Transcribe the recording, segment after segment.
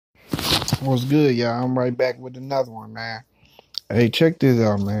What's good, y'all? I'm right back with another one, man. Hey, check this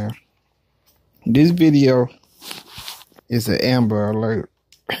out, man. This video is an Amber Alert.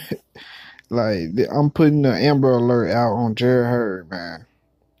 I'm putting the Amber Alert out on Jarrett Hurd, man.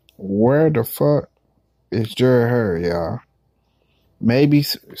 Where the fuck is Jarrett Hurd, y'all? Maybe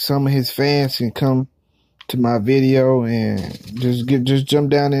some of his fans can come to my video and just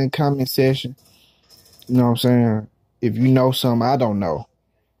jump down in the comment section. You know what I'm saying? If you know something I don't know.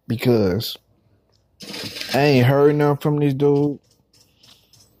 Because I ain't heard nothing from this dude.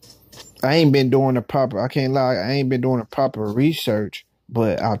 I ain't been doing I can't lie, I ain't been doing the proper research,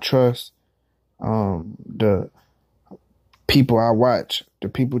 but I trust the people I watch, the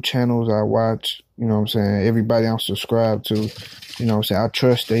people channels I watch, you know what I'm saying, everybody I'm subscribed to, you know what I'm saying, I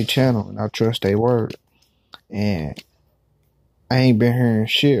trust their channel and I trust their word. And I ain't been hearing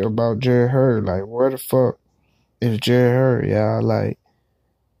shit about Jarrett Hurd. Like, where the fuck is Jarrett Hurd, y'all? Like,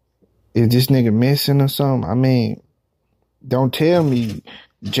 is this nigga missing or something? I mean, don't tell me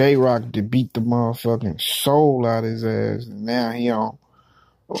J-Rock to beat the motherfucking soul out his ass and now he on,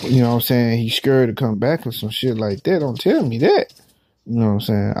 you know what I'm saying, he's scared to come back or some shit like that. Don't tell me that. You know what I'm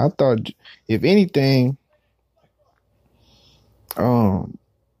saying? I thought, if anything, I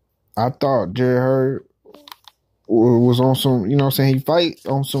thought Jarrett Hurd was on some, you know what I'm saying, he fight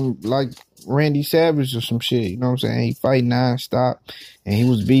on some, like, Randy Savage or some shit, you know what I'm saying? He fight non-stop, and he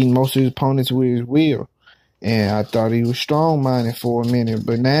was beating most of his opponents with his will. And I thought he was strong-minded for a minute,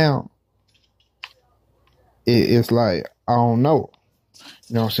 but now it's like, I don't know.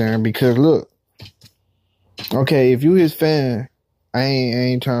 You know what I'm saying? Because look, okay, if you his fan, I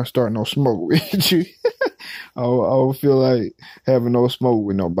ain't trying to start no smoke with you. I don't feel like having no smoke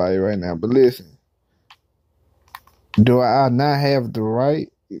with nobody right now. But listen, do I not have the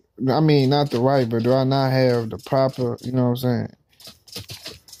right? I mean, not the right, but do I not have the proper, you know what I'm saying?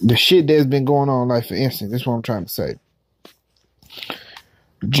 The shit that's been going on, like, for instance, this is what I'm trying to say.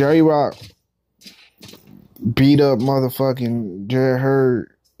 J-Rock beat up motherfucking Jarrett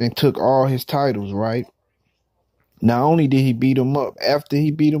Hurd and took all his titles, right? Not only did he beat him up, after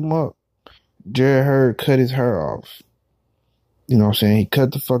he beat him up, Jarrett Hurd cut his hair off. You know what I'm saying? He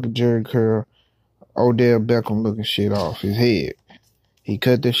cut the fucking Jerry curl, Odell Beckham looking shit off his head. He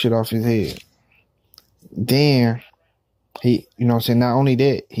cut that shit off his head. Then, he, you know what I'm saying, not only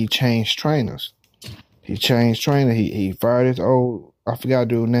that, he changed trainers. He fired his old, I forgot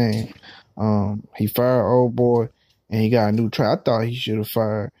dude's name. He fired old boy and he got a new trainer. I thought he should have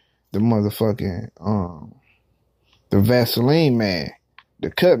fired the motherfucking, the Vaseline man,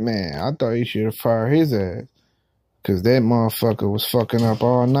 the cut man. I thought he should have fired his ass. Cause that motherfucker was fucking up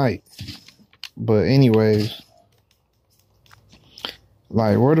all night. But anyways,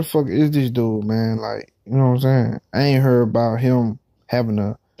 like, where the fuck is this dude, man? Like, you know what I'm saying? I ain't heard about him having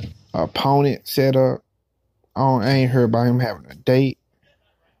a opponent set up. I ain't heard about him having a date.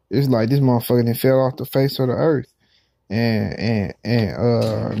 It's like this motherfucker done fell off the face of the earth. And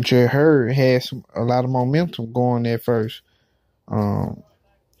Jarrett Hurd had a lot of momentum going at first.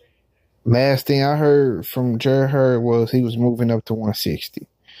 Last thing I heard from Jarrett Hurd was he was moving up to 160.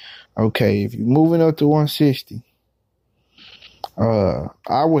 Okay, if you're moving up to 160,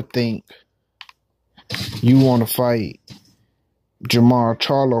 I would think you want to fight Jamar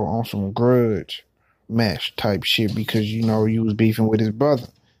Charlo on some grudge match type shit because you know you was beefing with his brother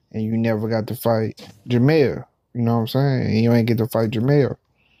and you never got to fight Jamel. You know what I'm saying? And you ain't get to fight Jamel.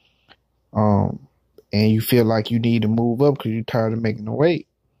 And you feel like you need to move up because you're tired of making the weight.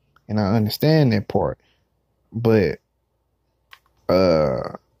 And I understand that part. But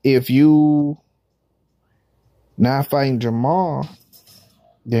if you not fighting Jamar,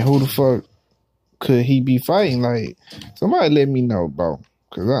 then who the fuck could he be fighting? Like, somebody let me know, bro.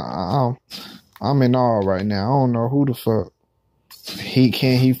 Because I'm in awe right now. I don't know who the fuck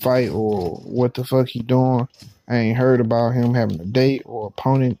he fight or what the fuck he doing. I ain't heard about him having a date or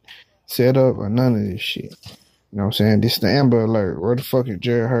opponent set up or none of this shit. You know what I'm saying? This is the Amber Alert. Where the fuck is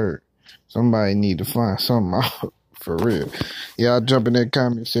Jarrett Hurd? Somebody need to find something out for real. Y'all jump in that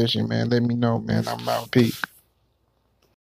comment section, man. Let me know, man. I'm out. Peace.